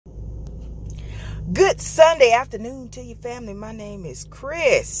Good Sunday afternoon to your family. My name is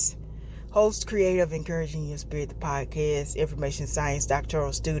Chris, host, creator of Encouraging Your Spirit, the podcast, information science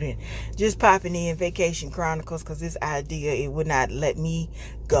doctoral student. Just popping in Vacation Chronicles because this idea, it would not let me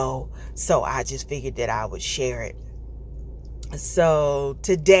go. So I just figured that I would share it. So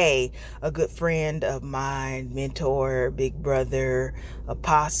today, a good friend of mine, mentor, big brother,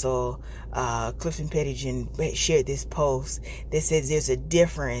 apostle, Clifton Pettigen shared this post that says there's a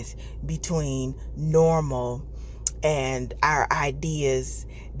difference between normal and our ideas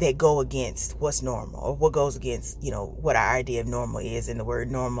that go against what's normal, or what goes against, what our idea of normal is. And the word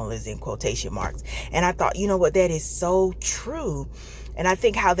normal is in quotation marks. And I thought, what, that is so true. And I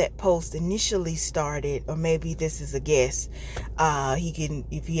think how that post initially started, or maybe this is a guess, he can,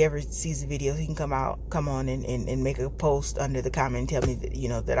 if he ever sees the video, he can come on and make a post under the comment and tell me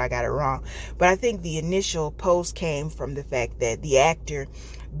that, that I got it wrong. But I think the initial post came from the fact that the actor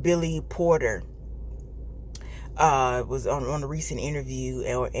Billy Porter was on a recent interview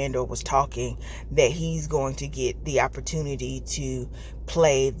or was talking that he's going to get the opportunity to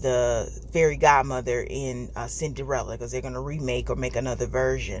play the fairy godmother in Cinderella, because they're going to remake or make another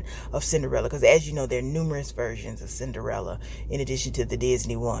version of Cinderella, because as you know, there are numerous versions of Cinderella in addition to the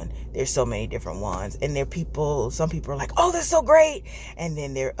Disney one. There's so many different ones, and some people are like, oh, that's so great, and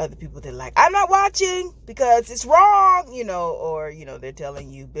then there are other people that are like, I'm not watching because it's wrong, or they're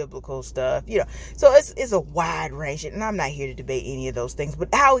telling you biblical stuff, so it's a wide range, and I'm not here to debate any of those things. But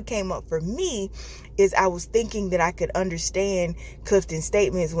how it came up for me is I was thinking that I could understand Clifton's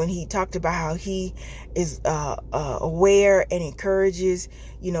statements when he talked about how he is aware and encourages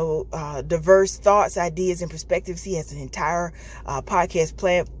diverse thoughts, ideas, and perspectives. He has an entire podcast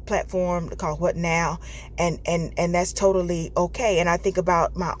platform called What Now, and that's totally okay. And I think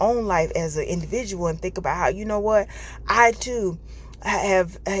about my own life as an individual and think about how, I too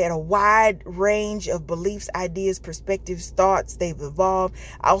have had a wide range of beliefs, ideas, perspectives, thoughts. They've evolved.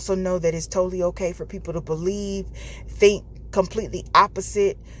 I also know that it's totally okay for people to think completely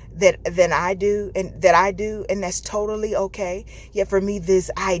opposite than I do, and that's totally okay. Yet for me,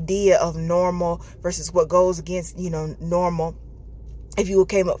 this idea of normal versus what goes against, normal, if you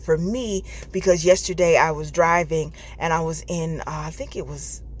came up for me, because yesterday I was driving and I was in, I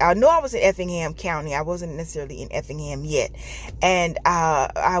know I was in Effingham County. I wasn't necessarily in Effingham yet. And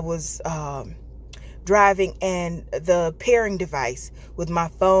I was driving, and the pairing device with my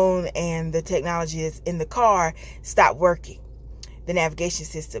phone and the technology that's in the car stopped working, the navigation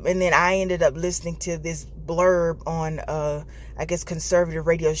system. And then I ended up listening to this blurb on, conservative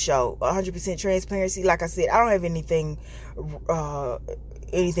radio show, 100% transparency. Like I said, I don't have anything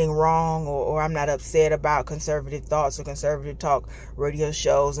wrong, or I'm not upset about conservative thoughts or conservative talk radio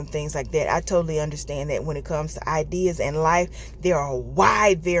shows and things like that. I totally understand that when it comes to ideas and life, there are a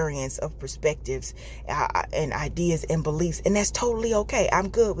wide variance of perspectives and ideas and beliefs, and that's totally okay. I'm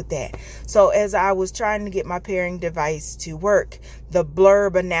good with that. So as I was trying to get my pairing device to work, the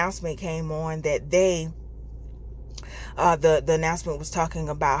blurb announcement came on that the announcement was talking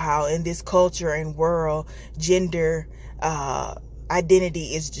about how in this culture and world, gender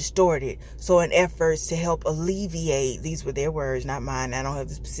identity is distorted. So in efforts to help alleviate, these were their words, not mine. I don't have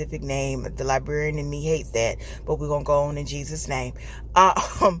the specific name. The librarian in me hates that, but we're going to go on in Jesus' name.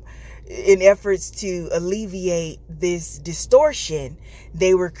 In efforts to alleviate this distortion,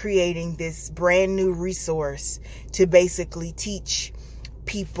 they were creating this brand new resource to basically teach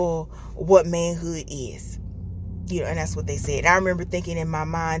people what manhood is. And that's what they said. And I remember thinking in my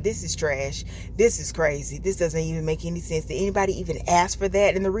mind, this is trash. This is crazy. This doesn't even make any sense. Did anybody even ask for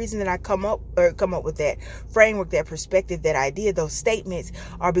that? And the reason that I come up with that framework, that perspective, that idea, those statements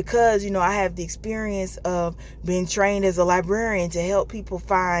are because, I have the experience of being trained as a librarian to help people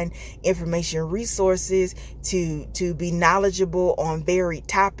find information resources, to be knowledgeable on varied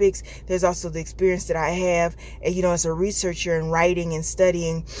topics. There's also the experience that I have, as a researcher and writing and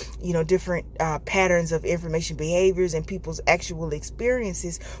studying, different patterns of information behaviors and people's actual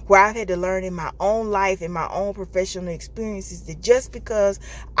experiences, where I've had to learn in my own life, in my own professional experiences, that just because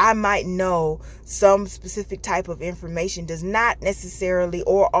I might know some specific type of information does not necessarily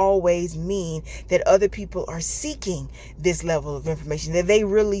or always mean that other people are seeking this level of information, that they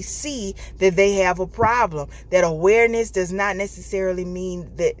really see that they have a problem, that awareness does not necessarily mean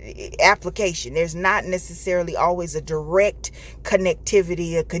that application. There's not necessarily always a direct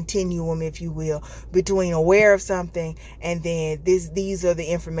connectivity, a continuum, if you will, between aware of something and then these are the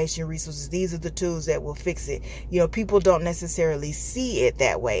information resources, these are the tools that will fix it. People don't necessarily see it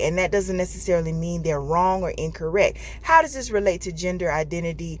that way, and that doesn't necessarily mean they're wrong or incorrect. How does this relate to gender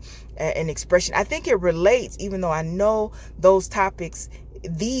identity and expression? I think it relates, even though I know those topics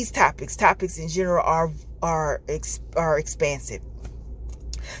these topics in general are expansive.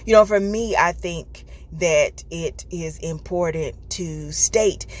 For me, I think that it is important to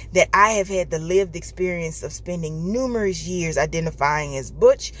state that I have had the lived experience of spending numerous years identifying as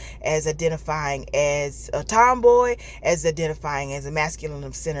butch, as identifying as a tomboy, as identifying as a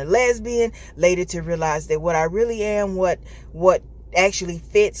masculine center lesbian, later to realize that what I really am, what actually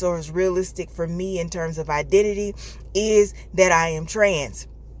fits or is realistic for me in terms of identity, is that I am trans.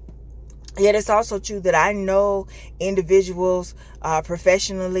 Yet it's also true that I know individuals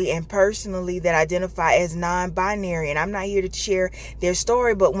professionally and personally that identify as non-binary, and I'm not here to share their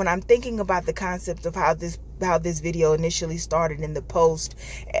story, but when I'm thinking about the concept of how this video initially started in the post,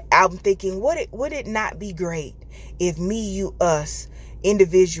 I'm thinking, would it not be great if me, you, us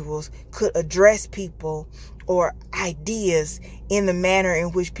individuals could address people or ideas in the manner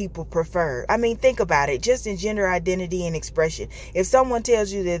in which people prefer? I mean, think about it. Just in gender identity and expression, if someone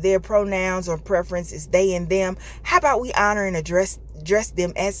tells you that their pronouns or preference is they and them, how about we honor and address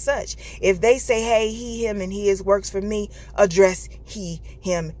them as such? If they say, hey, he, him, and his works for me, address he,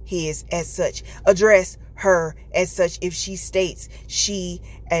 him, his as such. Address her as such if she states she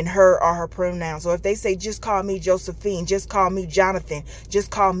and her are her pronouns. Or if they say, just call me Josephine, just call me Jonathan, just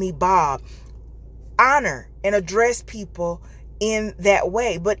call me Bob. Honor and address people in that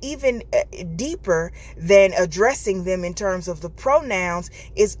way. But even deeper than addressing them in terms of the pronouns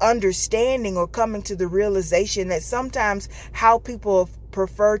is understanding or coming to the realization that sometimes how people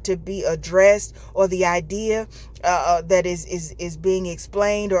prefer to be addressed, or the idea that is being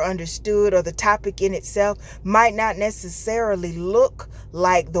explained or understood, or the topic in itself might not necessarily look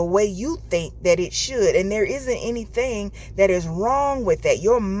like the way you think that it should. And there isn't anything that is wrong with that.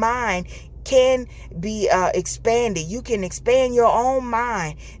 Your mind can be expanded. You can expand your own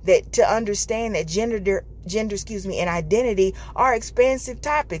mind that to understand that gender and identity are expansive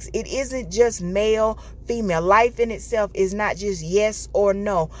topics. It isn't just male, female. Life in itself is not just yes or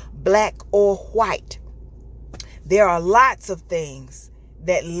no, black or white. There are lots of things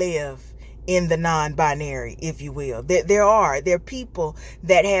that live in the non-binary, if you will. There are people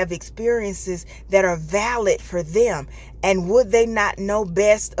that have experiences that are valid for them. And would they not know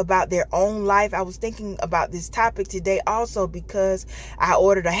best about their own life? I was thinking about this topic today also because I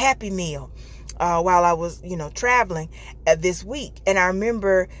ordered a Happy Meal while I was, traveling this week. And I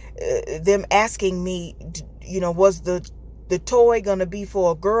remember them asking me, was the toy going to be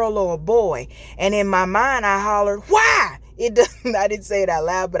for a girl or a boy? And in my mind, I hollered, why? I didn't say it out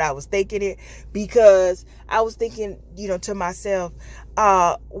loud, but I was thinking it because I was thinking, to myself,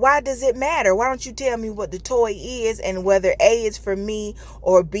 why does it matter? Why don't you tell me what the toy is and whether A is for me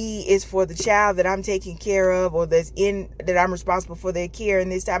or B is for the child that I'm taking care of or that I'm responsible for their care.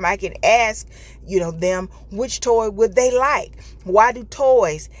 And this time I can ask, them which toy would they like? Why do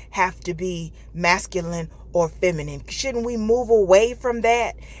toys have to be masculine or feminine? Shouldn't we move away from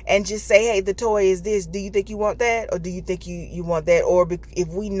that and just say, hey, the toy is this. Do you think you want that? Or do you think you want that? Or if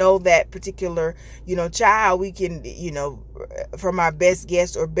we know that particular, child, we can, from our best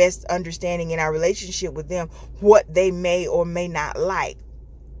guess or best understanding in our relationship with them, what they may or may not like.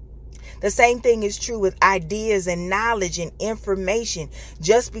 The same thing is true with ideas and knowledge and information.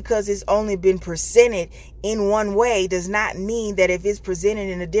 Just because it's only been presented in one way does not mean that if it's presented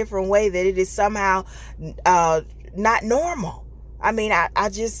in a different way that it is somehow not normal. I mean, I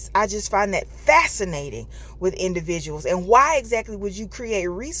just find that fascinating with individuals. And why exactly would you create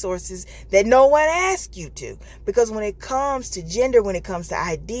resources that no one asked you to? Because when it comes to gender, when it comes to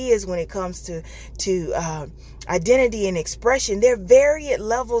ideas, when it comes to identity and expression, there are varied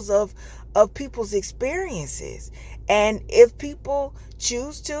levels of people's experiences. And if people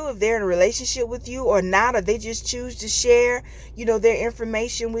choose to, if they're in a relationship with you or not, or they just choose to share, their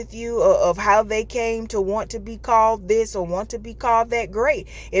information with you of how they came to want to be called this or want to be called that, great.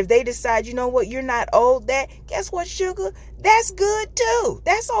 If they decide, you're not owed that, guess what, sugar? That's good too.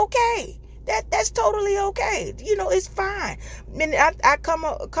 That's okay. That's totally okay. It's fine. And I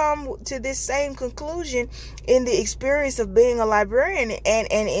come to this same conclusion in the experience of being a librarian and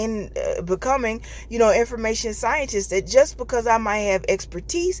in becoming, information scientist, that just because I might have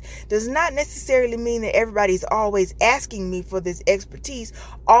expertise does not necessarily mean that everybody's always asking me for this expertise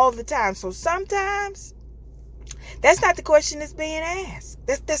all the time. So sometimes that's not the question that's being asked.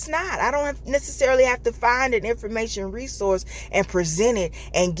 That's not. I don't necessarily have to find an information resource and present it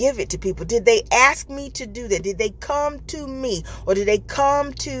and give it to people. Did they ask me to do that? Did they come to me, or did they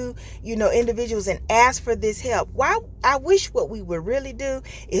come to, individuals and ask for this help? Why? I wish what we would really do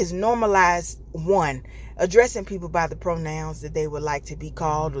is normalize, one, addressing people by the pronouns that they would like to be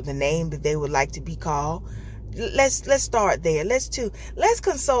called or the name that they would like to be called. let's start there. Let's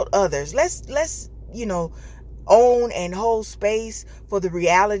consult others. Let's own and hold space for the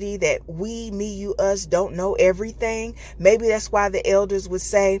reality that we, me, you, us don't know everything. Maybe that's why the elders would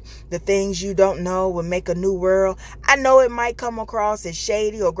say the things you don't know will make a new world. I know it might come across as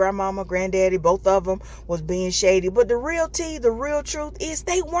shady, or grandmama, granddaddy, both of them was being shady, but the real tea, the real truth is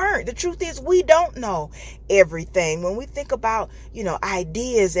they weren't. The truth is we don't know everything. When we think about,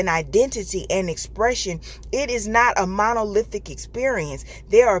 ideas and identity and expression, it is not a monolithic experience.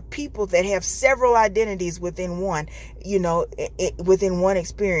 There are people that have several identities within one, within one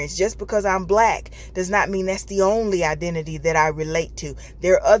experience. Just because I'm black does not mean that's the only identity that I relate to.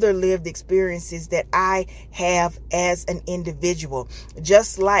 There are other lived experiences that I have as an individual.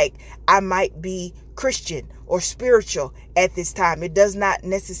 Just like I might be Christian or spiritual at this time, it does not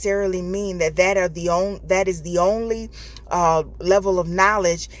necessarily mean that is the only level of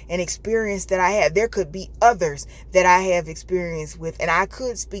knowledge and experience that I have. There could be others that I have experience with, and I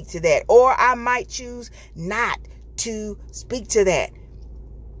could speak to that, or I might choose not to speak to that.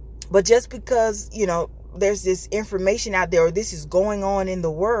 But just because, there's this information out there, or this is going on in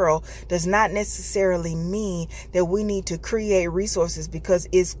the world, does not necessarily mean that we need to create resources because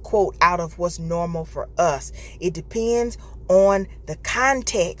it's, quote, out of what's normal for us. It depends on the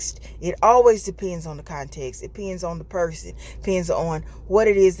context. It always depends on the context. It depends on the person. It depends on what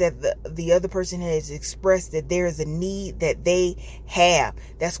it is that the other person has expressed, that there is a need that they have.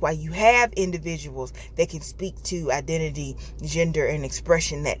 That's why you have individuals that can speak to identity, gender, and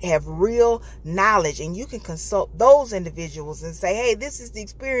expression that have real knowledge, and you can consult those individuals and say, hey, this is the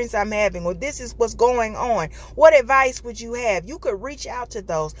experience I'm having, or this is what's going on. What advice would you have? You could reach out to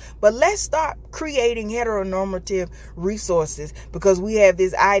those, but let's start creating heteronormative resources, because we have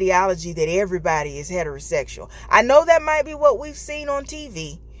this ideology that everybody is heterosexual. I know that might be what we've seen on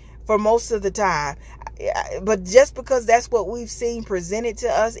TV for most of the time, but just because that's what we've seen presented to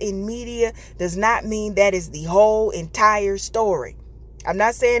us in media does not mean that is the whole entire story. I'm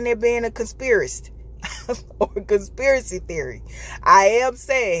not saying they're being a conspiracist or a conspiracy theory. I am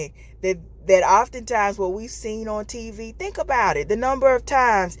saying that oftentimes what we've seen on TV, think about it, the number of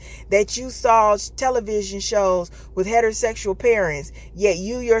times that you saw television shows with heterosexual parents, yet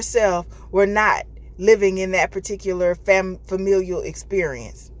you yourself were not living in that particular familial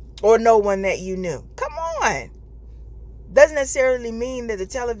experience, or no one that you knew. Come on. Doesn't necessarily mean that the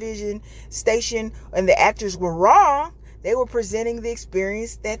television station and the actors were wrong. They were presenting the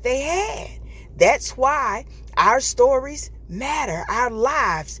experience that they had. That's why our stories matter. Our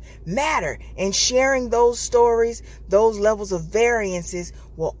lives matter. And sharing those stories, those levels of variances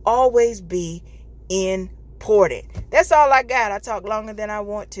will always be important. That's all I got. I talk longer than I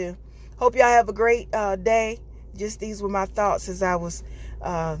want to. Hope y'all have a great day. Just these were my thoughts as I was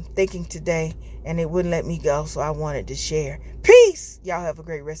thinking today, and it wouldn't let me go, so I wanted to share. Peace. Y'all have a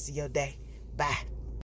great rest of your day. Bye.